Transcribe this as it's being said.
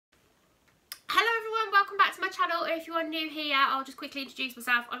channel, or if you are new here, I'll just quickly introduce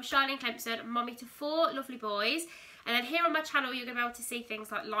myself. I'm Charlene Clemson, mummy to 4 lovely boys. And then here on my channel, you're going to be able to see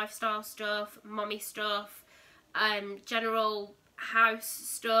things like lifestyle stuff, mummy stuff, general house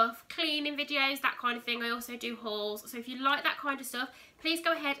stuff, cleaning videos, that kind of thing. I also do hauls. So if you like that kind of stuff, please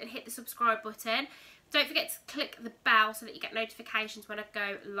go ahead and hit the subscribe button. Don't forget to click the bell so that you get notifications when I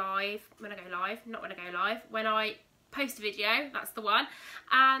go live. When I post a video, that's the one.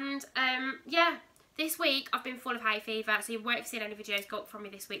 And yeah, this week I've been full of hay fever, so you won't have seen any videos go up from me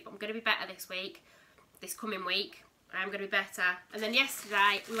this week, but I'm going to be better this week, this coming week. I'm going to be better. And then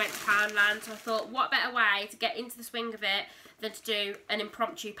yesterday we went to Poundland, so I thought what better way to get into the swing of it than to do an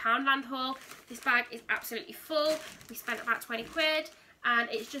impromptu Poundland haul. This bag is absolutely full. We spent about 20 quid and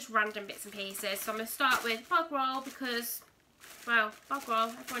it's just random bits and pieces. So I'm going to start with bog roll because, well, bog roll,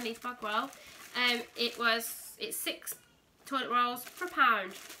 everyone needs bog roll. It's 6 toilet rolls for £1.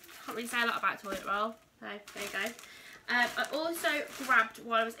 Can't really say a lot about toilet roll. So there you go. I also grabbed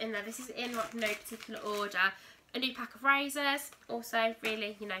while I was in there, this is in like no particular order, a new pack of razors. Also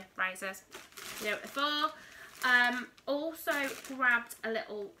really, you know, razors, you know what they're for. Also grabbed a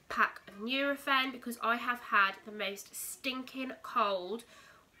little pack of Nurofen because I have had the most stinking cold,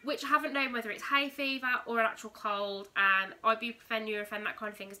 which I haven't known whether it's hay fever or an actual cold, and ibuprofen, Nurofen, that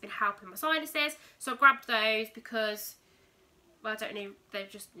kind of thing has been helping my sinuses. So I grabbed those because, well, I don't know, they're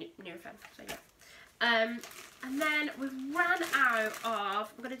just Nurofen, so yeah. And then we've ran out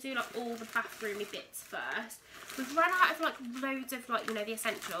of, I'm going to do like all the bathroomy bits first. We've run out of like loads of like, you know, the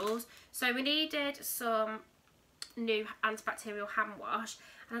essentials. So we needed some new antibacterial hand wash,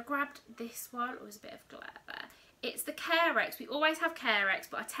 and I grabbed this one. It was a bit of glare there. It's the Carex. We always have Carex,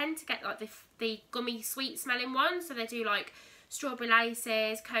 but I tend to get like the gummy sweet smelling ones. So they do like strawberry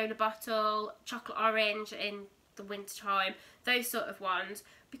laces, cola bottle, chocolate orange in the winter time, those sort of ones.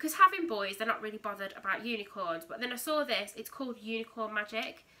 Because having boys, they're not really bothered about unicorns. But then I saw this, it's called Unicorn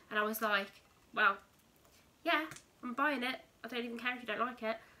Magic, and I was like, well, yeah, I'm buying it. I don't even care if you don't like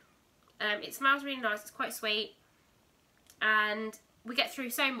it. It smells really nice, it's quite sweet, and we get through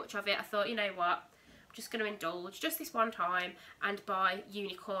so much of it. I thought, you know what, I'm just going to indulge just this one time and buy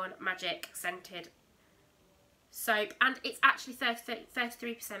Unicorn Magic scented soap. And it's actually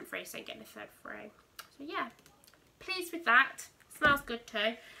 33% free, so you're getting a third free. So yeah, pleased with that. Smells good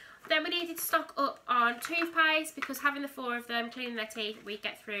too. Then we needed to stock up on toothpaste because having the 4 of them cleaning their teeth, we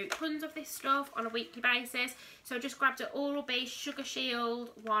get through tons of this stuff on a weekly basis. So I just grabbed an Oral-B Sugar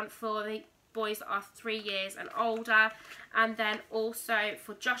Shield one for the boys that are 3 years and older, and then also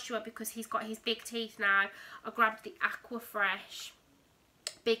for Joshua because he's got his big teeth now, I grabbed the Aqua Fresh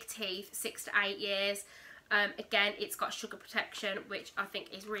Big Teeth 6 to 8 years. Again, it's got sugar protection, which I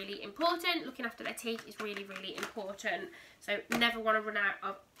think is really important. Looking after their teeth is really, really important. So never want to run out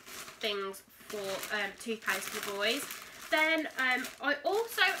of things for toothpaste for the boys. Then I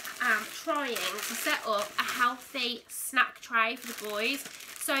also am trying to set up a healthy snack tray for the boys,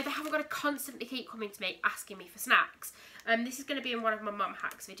 so they haven't got to constantly keep coming to me asking me for snacks. This is going to be in one of my mum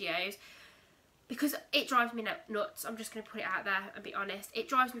hacks videos, because it drives me nuts. I'm just going to put it out there and be honest. It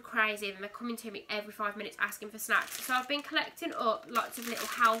drives me crazy and they're coming to me every 5 minutes asking for snacks. So I've been collecting up lots of little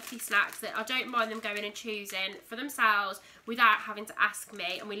healthy snacks that I don't mind them going and choosing for themselves without having to ask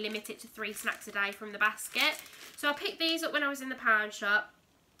me. And we limit it to 3 snacks a day from the basket. So I picked these up when I was in the pound shop.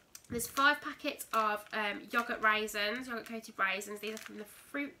 There's 5 packets of yogurt raisins, yogurt coated raisins. These are from the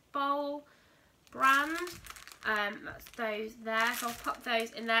Fruit Bowl brand. That's those there, so I'll pop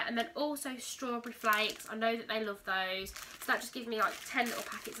those in there. And then also strawberry flakes, I know that they love those, so that just gives me like 10 little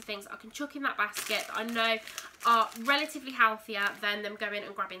packets of things that I can chuck in that basket that I know are relatively healthier than them going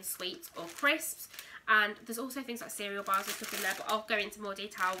and grabbing sweets or crisps. And there's also things like cereal bars and stuff in there, but I'll go into more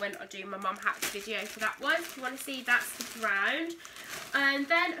detail when I do my mum hacks video for that one. If you want to see that, stick around. And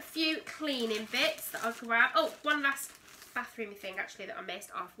then a few cleaning bits that I grabbed. Oh, one last bathroomy thing actually that I missed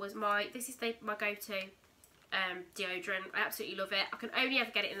off was my go-to deodorant. I absolutely love it. I can only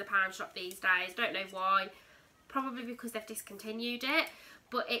ever get it in the pound shop these days. Don't know why. Probably because they've discontinued it.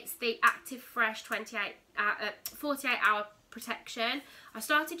 But it's the Active Fresh 48 hour protection. I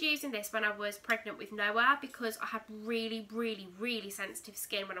started using this when I was pregnant with Noah because I had really, really, really sensitive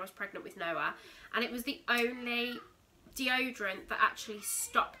skin when I was pregnant with Noah. And it was the only deodorant that actually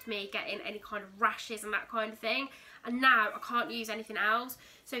stopped me getting any kind of rashes and that kind of thing. And now I can't use anything else.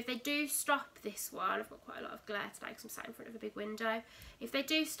 So if they do stop this one, I've got quite a lot of glare today because I'm sat in front of a big window. If they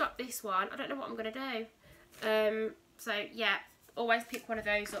do stop this one, I don't know what I'm going to do. So yeah, always pick one of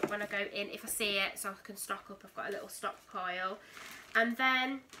those up when I go in if I see it, so I can stock up. I've got a little stockpile. And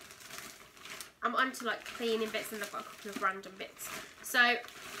then I'm on to like cleaning bits, and I've got a couple of random bits. So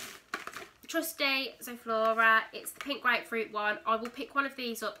trusty Zoflora. It's the pink grapefruit one. I will pick one of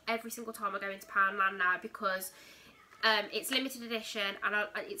these up every single time I go into Poundland now because it's limited edition and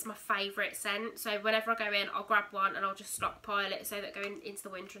it's my favourite scent. So whenever I go in, I'll grab one and I'll just stockpile it so that going into the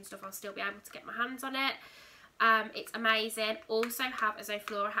winter and stuff, I'll still be able to get my hands on it. It's amazing. Also have a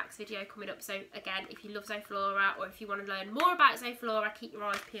Zoflora hacks video coming up. So again, if you love Zoflora or if you want to learn more about Zoflora, keep your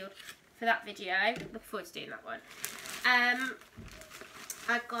eyes peeled for that video. Looking forward to doing that one.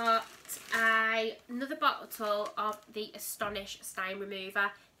 I got another bottle of the Astonish Stain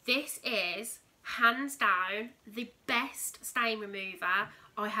Remover. This is hands down the best stain remover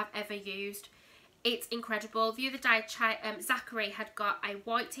I have ever used. It's incredible. The other day Zachary had got a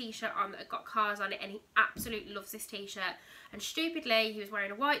white t-shirt on that had got cars on it and he absolutely loves this t-shirt, and stupidly he was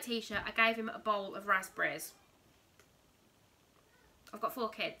wearing a white t-shirt. I gave him a bowl of raspberries. I've got 4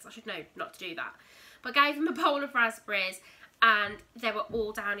 kids, I should know not to do that, but I gave him a bowl of raspberries and they were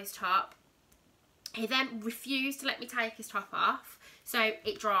all down his top. He then refused to let me take his top off, so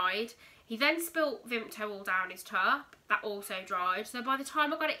it dried. He then spilt Vimto all down his top. That also dried. So by the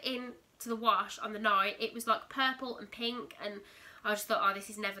time I got it in to the wash on the night, it was like purple and pink, and I just thought, oh, this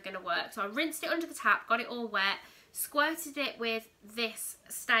is never going to work. So I rinsed it under the tap, got it all wet, squirted it with this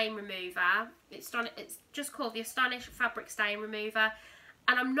stain remover. It's just called the Astonish Fabric Stain Remover.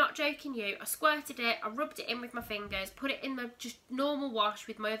 And I'm not joking you, I squirted it, I rubbed it in with my fingers, put it in the just normal wash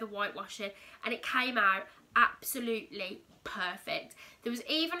with my other whitewashing, and it came out absolutely perfect. There was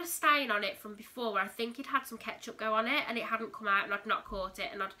even a stain on it from before where I think it had some ketchup go on it and it hadn't come out and I'd not caught it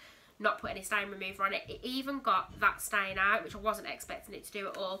and I'd not put any stain remover on it. It even got that stain out, which I wasn't expecting it to do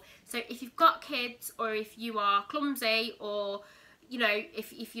at all. So if you've got kids, or if you are clumsy, or you know,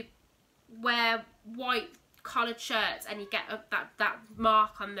 if you wear white collared shirts and you get that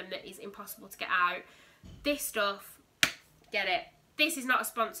mark on them that is impossible to get out, this stuff, get it. This is not a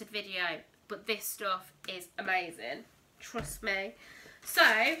sponsored video, but this stuff is amazing, trust me. So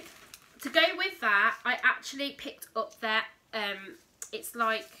to go with that, I actually picked up that it's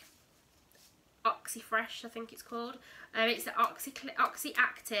like Oxy-Fresh, I think it's called. It's the Oxy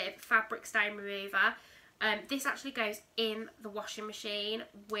Active Fabric Stain Remover. This actually goes in the washing machine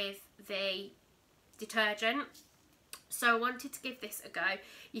with the detergent. So I wanted to give this a go.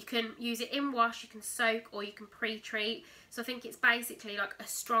 You can use it in wash, you can soak, or you can pre-treat. So I think it's basically like a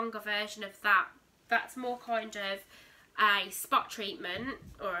stronger version of that. That's more kind of a spot treatment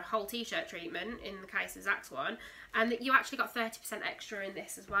or a whole t-shirt treatment in the case of Zach's one. And you actually got 30% extra in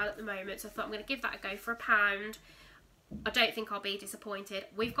this as well at the moment. So I thought I'm going to give that a go for £1. I don't think I'll be disappointed.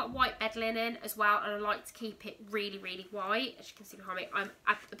 We've got white bed linen as well, and I like to keep it really, really white. As you can see behind me, I'm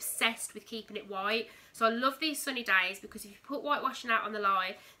obsessed with keeping it white. So I love these sunny days because if you put whitewashing out on the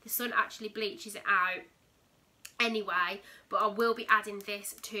line, the sun actually bleaches it out anyway. But I will be adding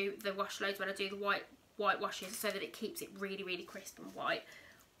this to the wash loads when I do the white washes so that it keeps it really, really crisp and white.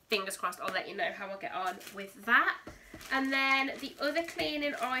 Fingers crossed, I'll let you know how I get on with that. And then the other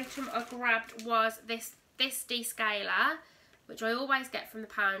cleaning item I grabbed was this descaler, which I always get from the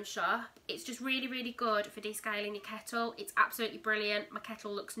pound shop. It's just really, really good for descaling your kettle. It's absolutely brilliant. My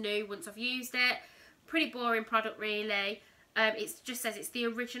kettle looks new once I've used it. Pretty boring product really. It just says it's the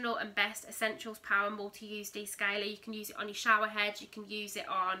original and best Essentials Power multi-use descaler. You can use it on your shower heads. You can use it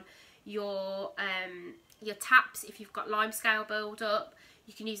on your taps if you've got limescale build up.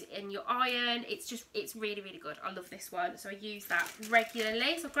 You can use it in your iron. It's really, really good. I love this one, so I use that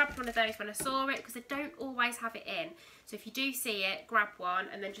regularly. So I grabbed one of those when I saw it because they don't always have it in. So if you do see it, grab one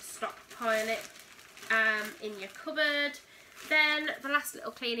and then just stockpile it in your cupboard. Then the last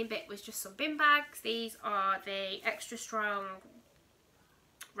little cleaning bit was just some bin bags. These are the extra strong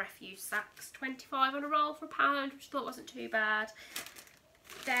refuse sacks, 25 on a roll for £1, which I thought wasn't too bad.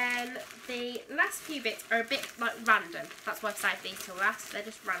 Then the last few bits are a bit like random. That's why I've saved these till last. They're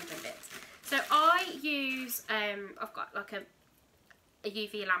just random bits. So I use, I've got like a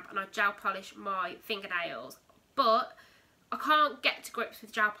UV lamp and I gel polish my fingernails. But I can't get to grips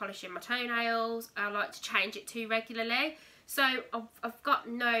with gel polishing my toenails. I like to change it too regularly. So I've got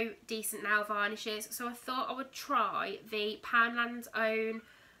no decent nail varnishes. So I thought I would try the Poundland's own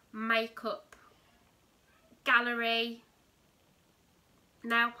Makeup Gallery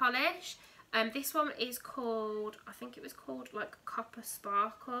nail polish. This one is called, I think it was called like Copper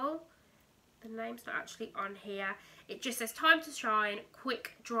Sparkle. The name's not actually on here. It just says time to shine,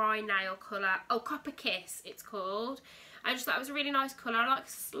 quick dry nail colour. Oh, Copper Kiss it's called. I just thought it was a really nice colour. I like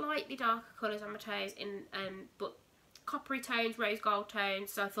slightly darker colours on my toes, but coppery tones, rose gold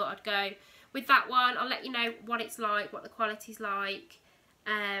tones. So I thought I'd go with that one. I'll let you know what it's like, what the quality's like.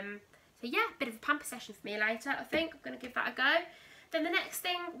 So yeah, bit of a pamper session for me later. I think I'm going to give that a go. Then the next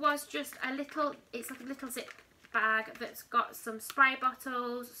thing was just a little, it's like a little zip bag that's got some spray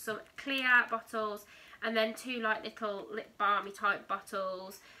bottles, some clear bottles, and then 2 like little lip balmy type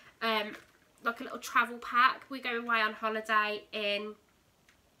bottles, like a little travel pack. We're going away on holiday in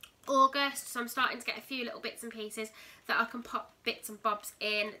August, so I'm starting to get a few little bits and pieces that I can pop bits and bobs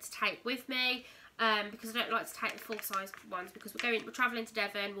in to take with me, because I don't like to take the full-size ones, because we're travelling to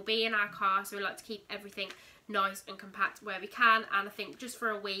Devon, we'll be in our car, so we like to keep everything nice and compact where we can, and I think just for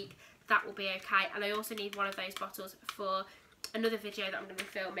a week that will be okay. And I also need one of those bottles for another video that I'm going to be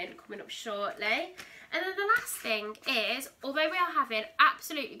filming coming up shortly. And then the last thing is, although we are having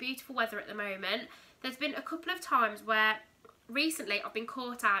absolutely beautiful weather at the moment, there's been a couple of times where recently I've been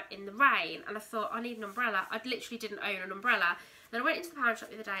caught out in the rain and I thought I need an umbrella. I literally didn't own an umbrella. Then I went into the pound shop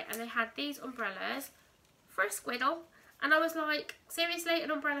the other day and they had these umbrellas for a squiddle, and I was like, seriously,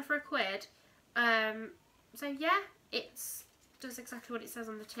 an umbrella for £1? So yeah, it's does exactly what it says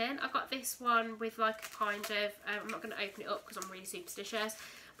on the tin. I got this one with like a kind of, I'm not going to open it up because I'm really superstitious,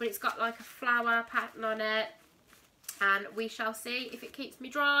 but it's got like a flower pattern on it, and we shall see if it keeps me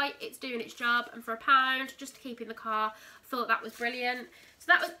dry. It's doing its job, and for £1 just to keep in the car, I thought that was brilliant. So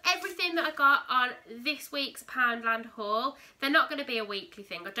that was everything that I got on this week's Poundland haul. They're not going to be a weekly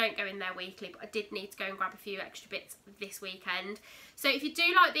thing. I don't go in there weekly, but I did need to go and grab a few extra bits this weekend. So if you do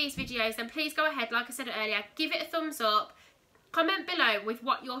like these videos, then please go ahead, like I said earlier, give it a thumbs up. Comment below with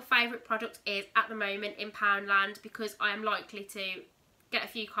what your favourite product is at the moment in Poundland, because I am likely to get a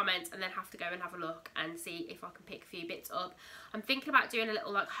few comments and then have to go and have a look and see if I can pick a few bits up. I'm thinking about doing a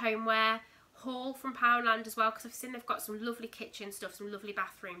little like homeware haul from Poundland as well, because I've seen they've got some lovely kitchen stuff, some lovely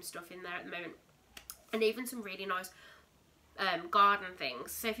bathroom stuff in there at the moment, and even some really nice garden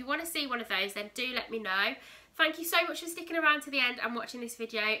things. So if you want to see one of those, then do let me know. Thank you so much for sticking around to the end and watching this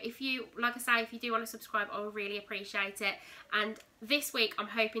video. If you, like I say, if you do want to subscribe, I will really appreciate it. And this week I'm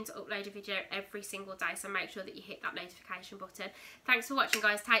hoping to upload a video every single day, so make sure that you hit that notification button. Thanks for watching,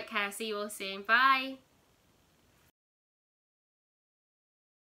 guys. Take care. See you all soon. Bye.